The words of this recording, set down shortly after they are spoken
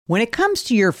When it comes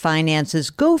to your finances,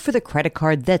 go for the credit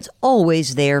card that's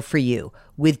always there for you.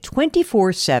 With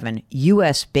 24/7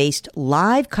 U.S.-based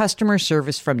live customer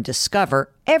service from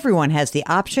Discover, everyone has the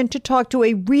option to talk to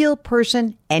a real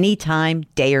person anytime,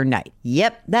 day or night.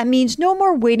 Yep, that means no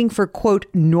more waiting for, quote,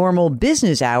 normal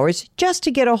business hours just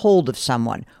to get a hold of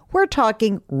someone. We're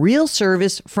talking real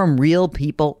service from real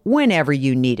people whenever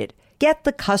you need it. Get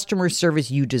the customer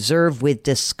service you deserve with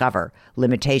Discover.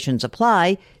 Limitations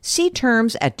apply. See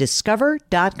terms at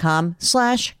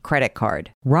discover.com/credit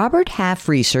card. Robert Half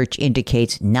research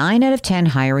indicates 9 out of 10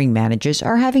 hiring managers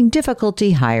are having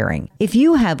difficulty hiring. If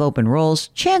you have open roles,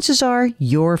 chances are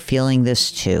you're feeling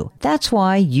this too. That's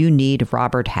why you need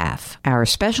Robert Half. Our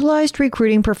specialized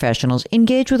recruiting professionals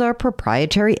engage with our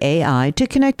proprietary AI to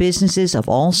connect businesses of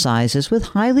all sizes with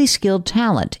highly skilled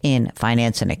talent in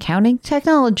finance and accounting,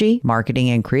 technology, marketing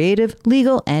and creative,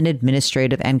 legal and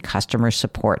administrative, and customer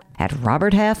support. At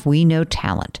Robert Half, we know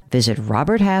talent. Visit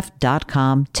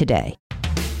roberthalf.com today.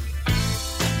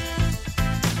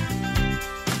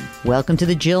 Welcome to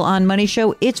the Jill on Money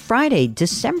Show. It's Friday,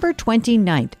 December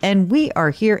 29th, and we are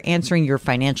here answering your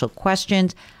financial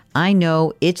questions. I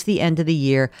know it's the end of the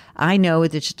year. I know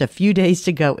it's just a few days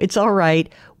to go. It's all right.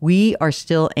 We are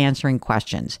still answering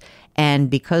questions. And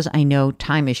because I know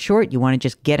time is short, you want to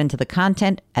just get into the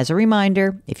content. As a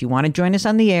reminder, if you want to join us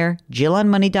on the air,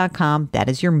 JillOnMoney.com, that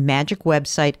is your magic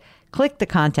website. Click the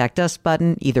Contact Us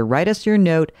button, either write us your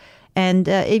note, and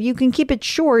if you can keep it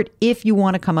short if you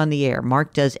want to come on the air.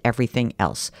 Mark does everything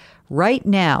else. Right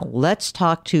now, let's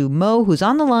talk to Mo, who's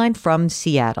on the line from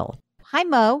Seattle. Hi,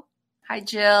 Mo. Hi,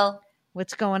 Jill.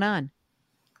 What's going on?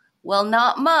 Well,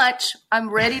 not much. I'm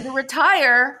ready to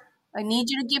retire. I need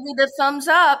you to give me the thumbs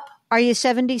up. Are you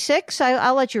 76?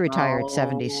 I'll let you retire at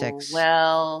 76.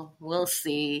 Well, we'll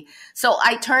see. So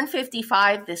I turned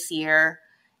 55 this year,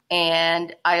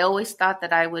 and I always thought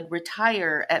that I would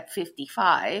retire at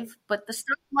 55, but the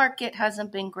stock market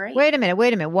hasn't been great. Wait a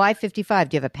minute. Why 55?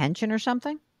 Do you have a pension or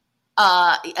something?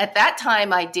 At that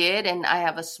time I did, and I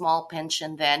have a small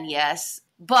pension then, yes.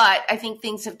 But I think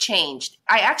things have changed.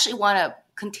 I actually want to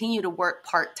continue to work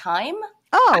part-time.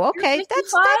 Oh, okay.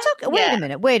 That's okay.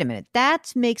 Wait a minute.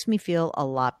 That makes me feel a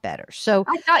lot better. So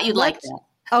I thought you'd like that.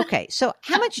 Okay. So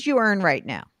how much do you earn right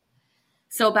now?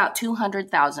 So about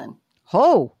 $200,000.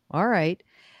 Oh, all right.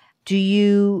 Do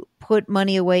you put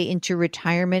money away into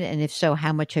retirement? And if so,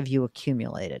 how much have you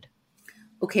accumulated?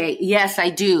 Okay. Yes,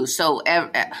 I do. So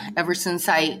ever since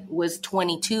I was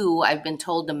 22, I've been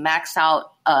told to max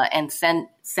out and send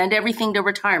everything to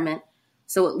retirement.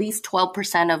 So at least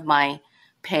 12% of my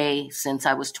pay since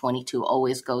I was 22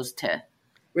 always goes to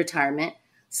retirement.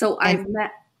 So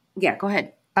yeah, go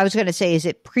ahead. I was going to say, is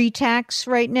it pre-tax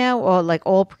right now, or like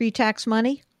all pre-tax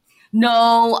money?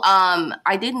 No,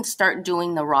 I didn't start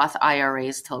doing the Roth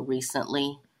IRAs till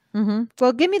recently. Mm-hmm.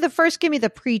 Well, give me the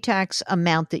pre-tax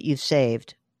amount that you've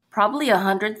saved. Probably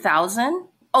 100,000.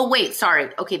 Oh, wait, sorry.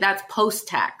 Okay, that's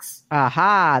post-tax.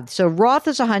 Aha. So Roth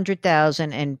is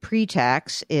 100,000 and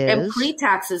pre-tax is? And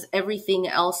pre-tax is everything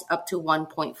else up to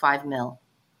 1.5 mil.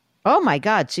 Oh my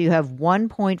God. So you have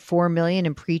 1.4 million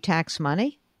in pre-tax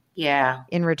money? Yeah.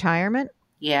 In retirement?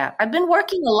 Yeah. I've been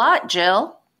working a lot,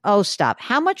 Jill. Oh, stop.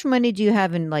 How much money do you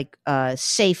have in like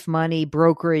safe money,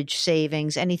 brokerage,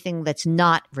 savings, anything that's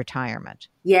not retirement?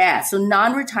 Yeah. So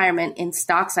non-retirement in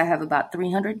stocks, I have about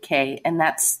 300K, and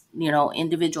that's,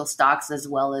 individual stocks as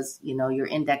well as, your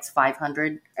index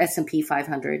 500, S&P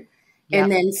 500. Yep.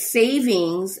 And then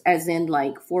savings, as in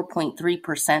like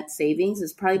 4.3% savings,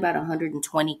 is probably about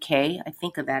 120K. I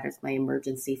think of that as my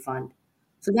emergency fund.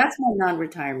 So that's my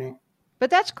non-retirement. But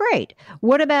that's great.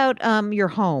 What about your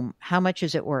home? How much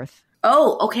is it worth?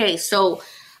 Oh, okay. So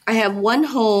I have one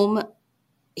home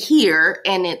here,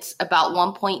 and it's about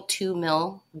 1.2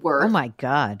 mil worth. Oh my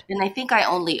God. And I think I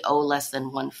only owe less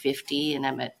than 150, and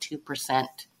I'm at 2%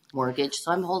 mortgage.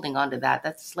 So I'm holding on to that.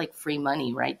 That's like free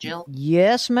money, right, Jill?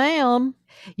 Yes, ma'am.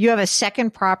 You have a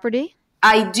second property?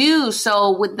 I do.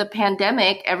 So with the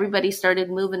pandemic, everybody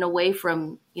started moving away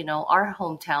from, our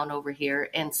hometown over here.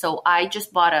 And so I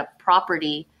just bought a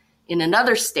property in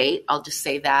another state. I'll just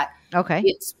say that. Okay.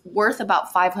 It's worth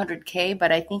about 500K,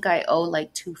 but I think I owe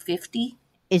like 250.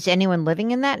 Is anyone living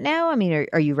in that now? I mean,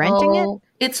 are you renting it?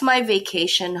 It's my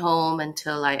vacation home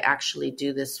until I actually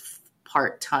do this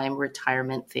part-time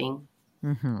retirement thing.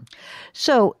 Mm-hmm.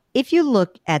 So if you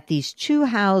look at these two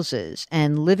houses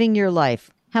and living your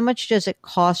life, how much does it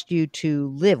cost you to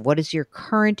live? What is your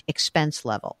current expense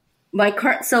level?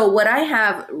 So what I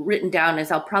have written down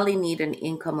is I'll probably need an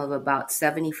income of about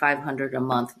 $7,500 a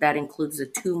month. That includes the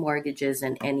 2 mortgages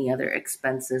and any other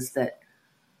expenses that.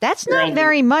 That's not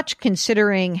very much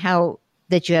considering how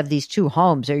that you have these 2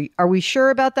 homes. Are we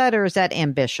sure about that, or is that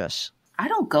ambitious? I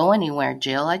don't go anywhere,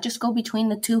 Jill. I just go between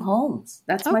the 2 homes.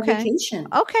 That's my vacation.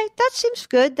 Okay, that seems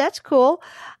good. That's cool.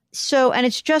 So, and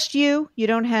it's just you? You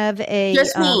don't have a...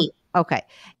 Just me. Okay.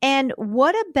 And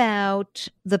what about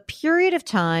the period of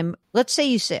time? Let's say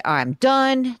you say, I'm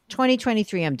done,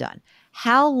 2023, I'm done.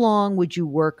 How long would you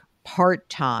work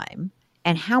part-time,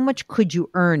 and how much could you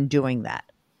earn doing that?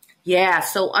 Yeah,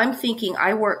 so I'm thinking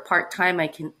I work part-time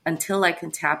until I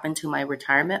can tap into my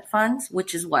retirement funds,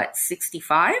 which is what,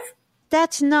 65?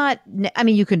 That's not, I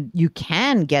mean, you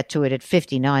can get to it at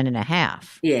 59 and a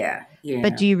half. Yeah.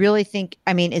 But do you really think,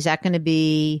 I mean, is that going to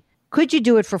be, could you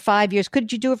do it for 5 years?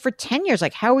 Could you do it for 10 years?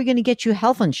 Like, how are we going to get you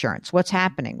health insurance? What's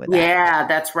happening with that? Yeah,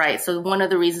 that's right. So one of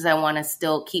the reasons I want to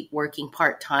still keep working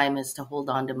part-time is to hold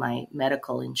on to my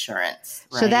medical insurance.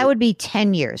 Right? So that would be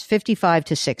 10 years, 55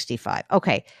 to 65.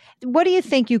 Okay. What do you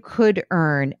think you could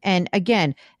earn? And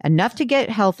again, enough to get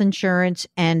health insurance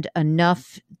and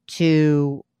enough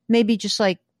to maybe just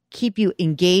like keep you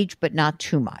engaged, but not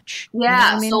too much. Yeah. You know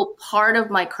what I mean? So part of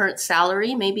my current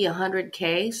salary, maybe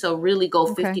 100K. So really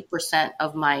go 50%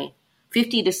 of my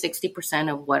 50 to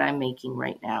 60% of what I'm making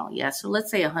right now. Yeah. So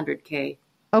let's say 100K.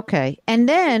 Okay. And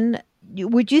then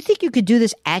would you think you could do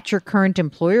this at your current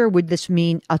employer? Or would this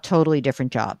mean a totally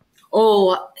different job?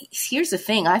 Oh, here's the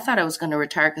thing. I thought I was going to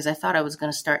retire because I thought I was going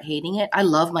to start hating it. I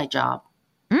love my job.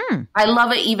 I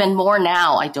love it even more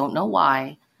now. I don't know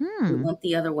why. It went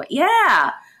the other way.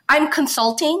 Yeah. I'm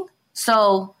consulting,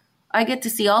 so I get to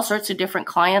see all sorts of different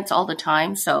clients all the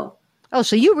time. So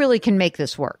you really can make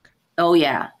this work. Oh,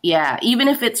 yeah. Yeah. Even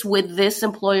if it's with this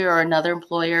employer or another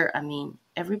employer, I mean,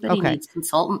 everybody needs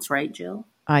consultants, right, Jill?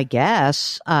 I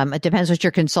guess. It depends what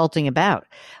you're consulting about.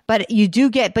 But you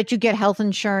get health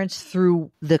insurance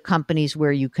through the companies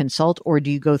where you consult, or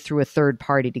do you go through a third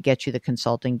party to get you the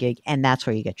consulting gig, and that's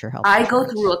where you get your health insurance? I go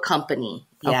through a company.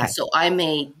 Yeah. So I'm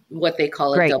what they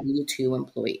call a W-2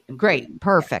 employee. Great.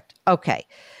 Perfect. Okay.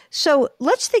 So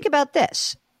let's think about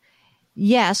this.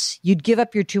 Yes, you'd give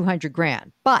up your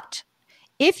 $200,000, but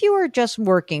if you were just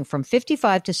working from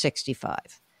 55 to 65,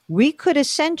 we could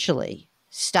essentially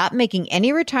stop making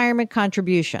any retirement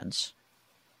contributions.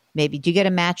 Maybe, do you get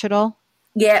a match at all?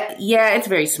 Yeah, it's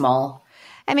very small.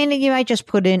 I mean, you might just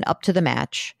put in up to the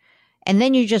match, and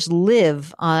then you just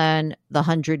live on the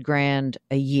 $100,000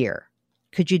 a year.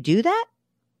 Could you do that?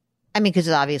 I mean, because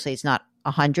obviously it's not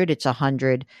 100, it's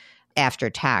 100 after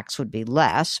tax would be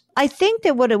less. I think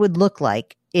that what it would look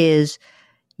like is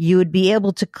you would be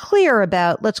able to clear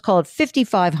about, let's call it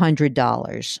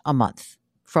 $5,500 a month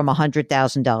from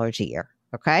 $100,000 a year.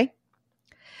 Okay.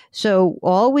 So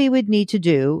all we would need to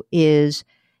do is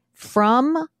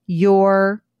from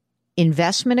your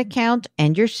investment account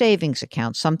and your savings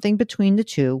account, something between the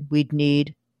two, we'd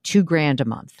need $2,000 a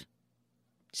month.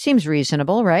 Seems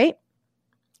reasonable, right?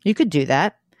 You could do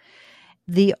that.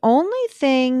 The only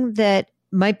thing that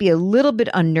might be a little bit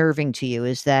unnerving to you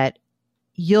is that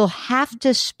you'll have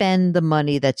to spend the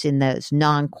money that's in this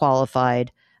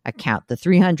non-qualified account, the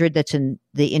 $300 that's in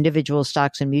the individual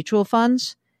stocks and mutual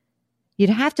funds. You'd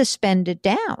have to spend it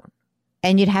down,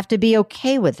 and you'd have to be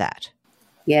okay with that.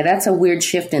 Yeah, that's a weird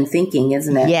shift in thinking,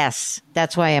 isn't it? Yes,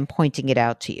 that's why I'm pointing it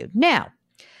out to you. Now,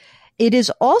 it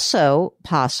is also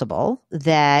possible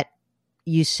that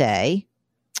you say,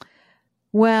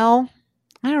 well,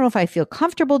 I don't know if I feel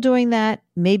comfortable doing that.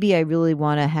 Maybe I really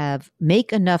want to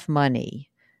make enough money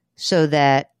so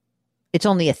that it's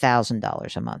only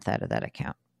 $1,000 a month out of that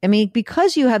account. I mean,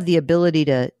 because you have the ability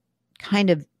to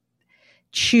kind of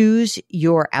choose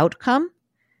your outcome,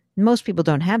 most people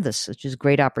don't have this, which is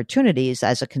great opportunities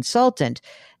as a consultant,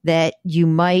 that you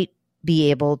might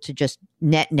be able to just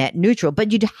net neutral,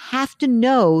 but you'd have to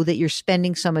know that you're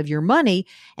spending some of your money.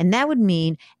 And that would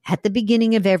mean at the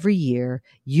beginning of every year,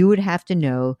 you would have to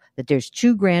know that there's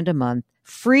 $2,000 a month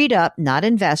freed up, not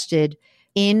invested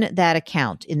in that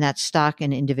account, in that stock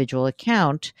and individual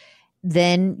account.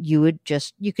 Then you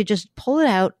could just pull it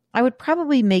out. I would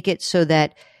probably make it so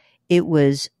that it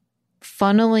was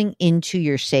funneling into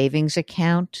your savings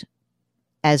account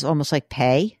as almost like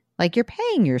pay, like you're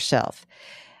paying yourself.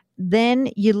 Then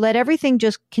you let everything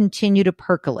just continue to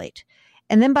percolate.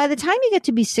 And then by the time you get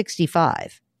to be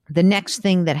 65, the next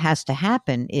thing that has to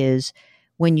happen is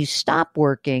when you stop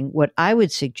working, what I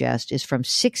would suggest is from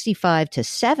 65 to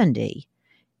 70,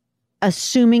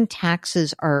 assuming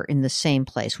taxes are in the same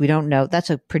place. We don't know.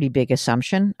 That's a pretty big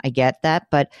assumption. I get that.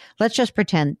 But let's just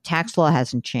pretend tax law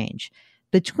hasn't changed.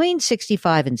 Between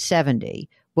 65 and 70,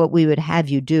 what we would have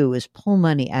you do is pull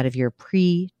money out of your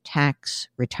pre-tax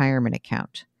retirement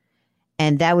account.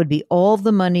 And that would be all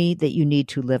the money that you need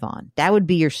to live on. That would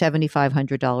be your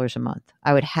 $7,500 a month.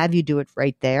 I would have you do it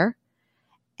right there.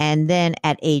 And then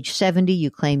at age 70,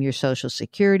 you claim your Social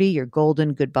Security, you're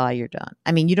golden, goodbye, you're done.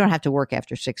 I mean, you don't have to work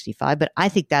after 65, but I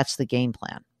think that's the game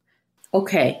plan.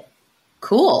 Okay,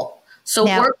 cool. So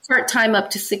now, work part-time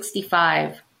up to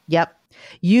 65. Yep.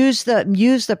 Use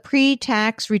the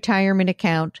pre-tax retirement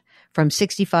account from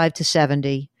 65 to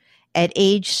 70. At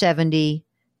age 70,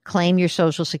 claim your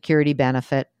Social Security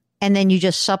benefit. And then you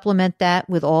just supplement that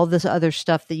with all this other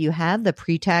stuff that you have, the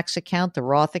pre-tax account, the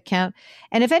Roth account.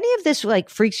 And if any of this like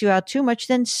freaks you out too much,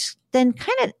 then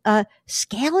kind of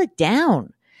scale it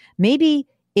down. Maybe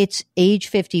it's age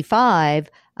 55,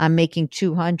 I'm making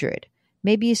 200.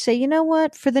 Maybe you say, you know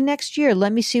what, for the next year,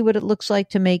 let me see what it looks like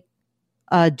to make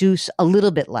do a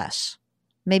little bit less.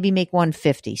 Maybe make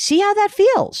 150. See how that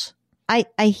feels.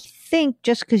 I think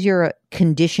just because you're a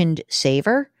conditioned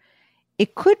saver,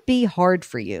 it could be hard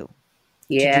for you.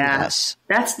 Yeah, to do this.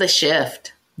 That's the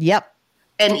shift. Yep.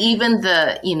 And even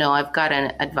I've got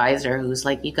an advisor who's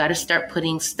like, you got to start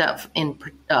putting stuff in,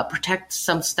 protect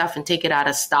some stuff and take it out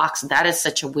of stocks. That is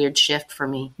such a weird shift for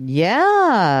me.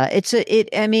 Yeah,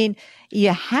 I mean, you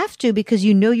have to because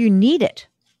you know you need it,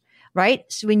 right?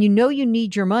 So when you know you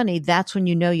need your money, that's when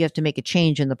you know you have to make a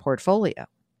change in the portfolio.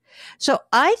 So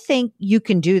I think you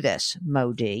can do this,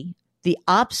 Mo D. The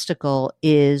obstacle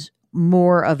is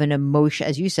more of an emotion,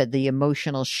 as you said, the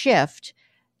emotional shift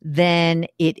than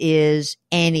it is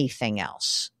anything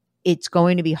else. It's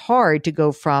going to be hard to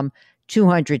go from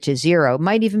 200 to 0. It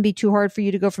might even be too hard for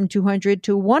you to go from 200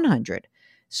 to 100.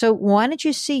 So why don't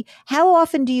you see, how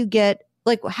often do you get,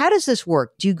 like, how does this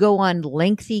work? Do you go on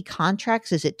lengthy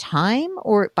contracts? Is it time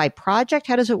or by project?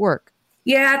 How does it work?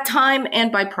 Yeah, time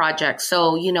and by project.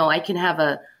 So, I can have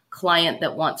a client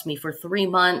that wants me for 3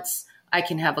 months. I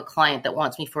can have a client that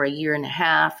wants me for 1.5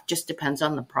 years. Just depends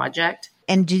on the project.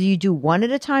 And do you do one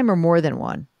at a time or more than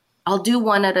one? I'll do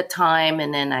one at a time,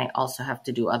 and then I also have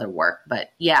to do other work. But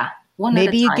yeah, one maybe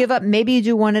at a time. You give up. Maybe you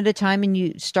do one at a time, and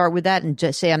you start with that, and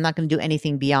just say, "I'm not going to do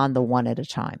anything beyond the one at a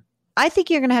time." I think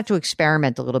you're going to have to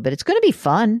experiment a little bit. It's going to be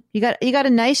fun. You got a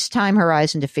nice time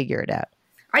horizon to figure it out.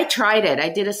 I tried it. I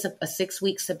did a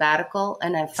 6-week sabbatical,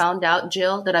 and I found out,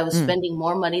 Jill, that I was spending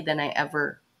more money than I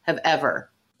have ever.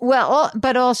 Well,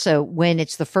 but also when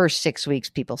it's the first 6 weeks,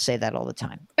 people say that all the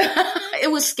time.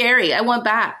 It was scary. I went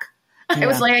back. Yeah. I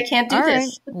was like, I can't do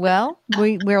this. Right. Well,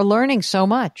 we're learning so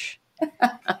much.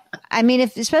 I mean,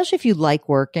 especially if you like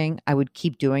working, I would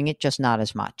keep doing it, just not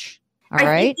as much. All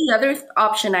right. Think the other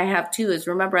option I have too is,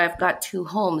 remember, I've got 2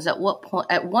 homes. At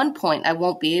one point, I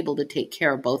won't be able to take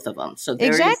care of both of them. So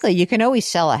exactly, you can always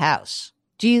sell a house.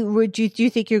 Do you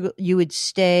think you would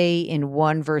stay in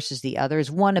one versus the other?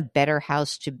 Is one a better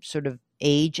house to sort of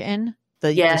age in?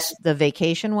 Yes. The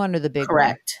vacation one or the big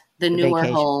Correct. One? The newer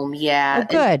home. Yeah.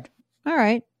 Oh, good. All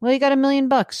right. Well, you got $1 million.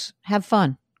 Have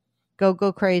fun. Go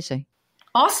crazy.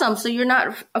 Awesome. So you're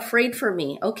not afraid for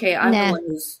me. Okay. I'm the one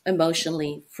who's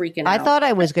emotionally freaking out. I thought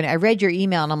I was going to. I read your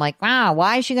email and I'm like, wow,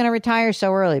 why is she going to retire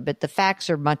so early? But the facts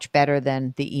are much better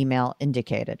than the email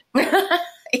indicated.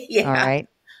 Yeah. All right.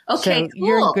 Okay, so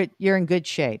cool. You're in good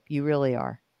shape. You really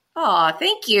are. Oh,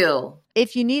 thank you.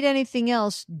 If you need anything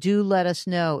else, do let us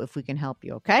know if we can help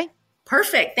you, okay?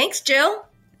 Perfect. Thanks, Jill.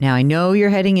 Now, I know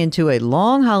you're heading into a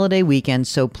long holiday weekend,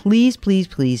 so please, please,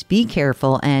 please be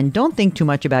careful and don't think too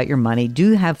much about your money.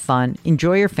 Do have fun.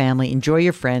 Enjoy your family. Enjoy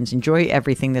your friends. Enjoy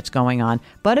everything that's going on.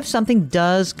 But if something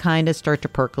does kind of start to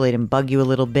percolate and bug you a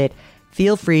little bit,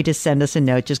 feel free to send us a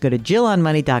note. Just go to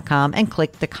JillOnMoney.com and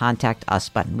click the Contact Us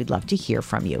button. We'd love to hear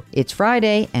from you. It's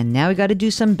Friday, and now we got to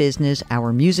do some business.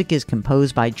 Our music is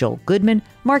composed by Joel Goodman.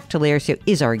 Mark Talercio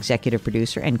is our executive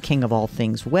producer and king of all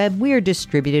things web. We are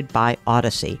distributed by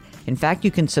Odyssey. In fact,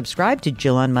 you can subscribe to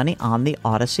Jill on Money on the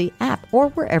Odyssey app or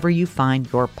wherever you find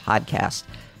your podcast.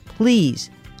 Please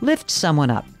lift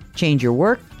someone up. Change your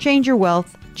work, change your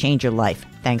wealth, change your life.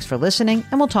 Thanks for listening,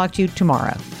 and we'll talk to you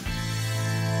tomorrow.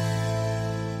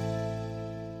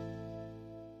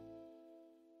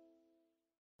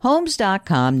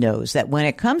 Homes.com knows that when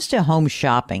it comes to home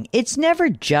shopping, it's never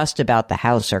just about the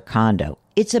house or condo.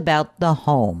 It's about the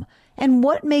home. And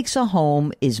what makes a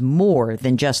home is more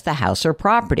than just the house or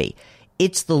property.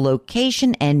 It's the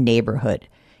location and neighborhood.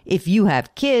 If you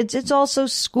have kids, it's also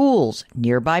schools,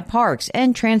 nearby parks,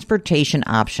 and transportation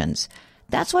options.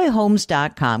 That's why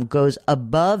Homes.com goes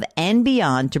above and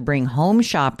beyond to bring home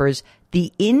shoppers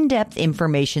the in-depth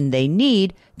information they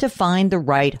need to find the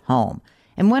right home.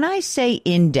 And when I say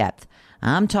in-depth,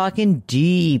 I'm talking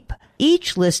deep.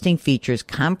 Each listing features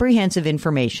comprehensive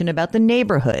information about the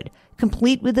neighborhood,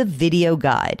 complete with a video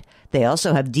guide. They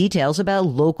also have details about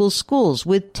local schools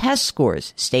with test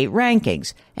scores, state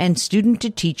rankings, and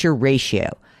student-to-teacher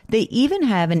ratio. They even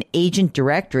have an agent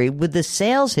directory with the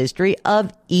sales history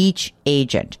of each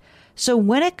agent. So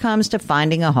when it comes to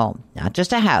finding a home, not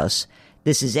just a house,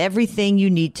 this is everything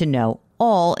you need to know,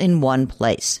 all in one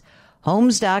place.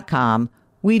 Homes.com,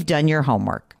 we've done your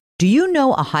homework. Do you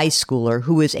know a high schooler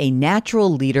who is a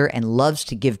natural leader and loves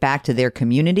to give back to their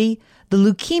community? The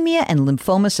Leukemia and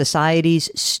Lymphoma Society's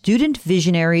Student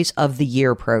Visionaries of the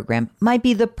Year program might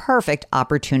be the perfect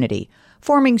opportunity.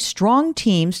 Forming strong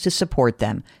teams to support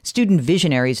them, Student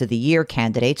Visionaries of the Year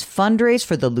candidates fundraise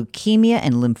for the Leukemia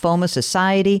and Lymphoma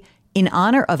Society in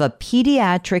honor of a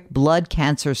pediatric blood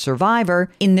cancer survivor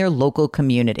in their local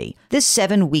community. This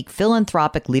 7-week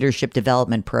philanthropic leadership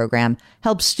development program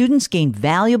helps students gain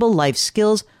valuable life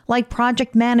skills like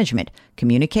project management,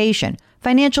 communication,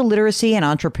 financial literacy, and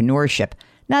entrepreneurship.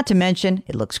 Not to mention,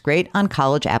 it looks great on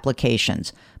college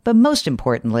applications. But most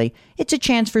importantly, it's a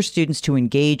chance for students to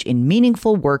engage in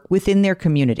meaningful work within their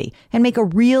community and make a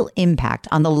real impact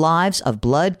on the lives of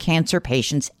blood cancer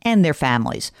patients and their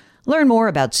families. Learn more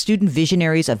about Student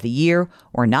Visionaries of the Year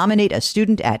or nominate a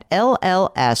student at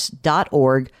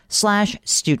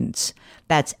lls.org/students.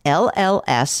 That's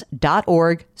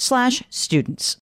lls.org/students.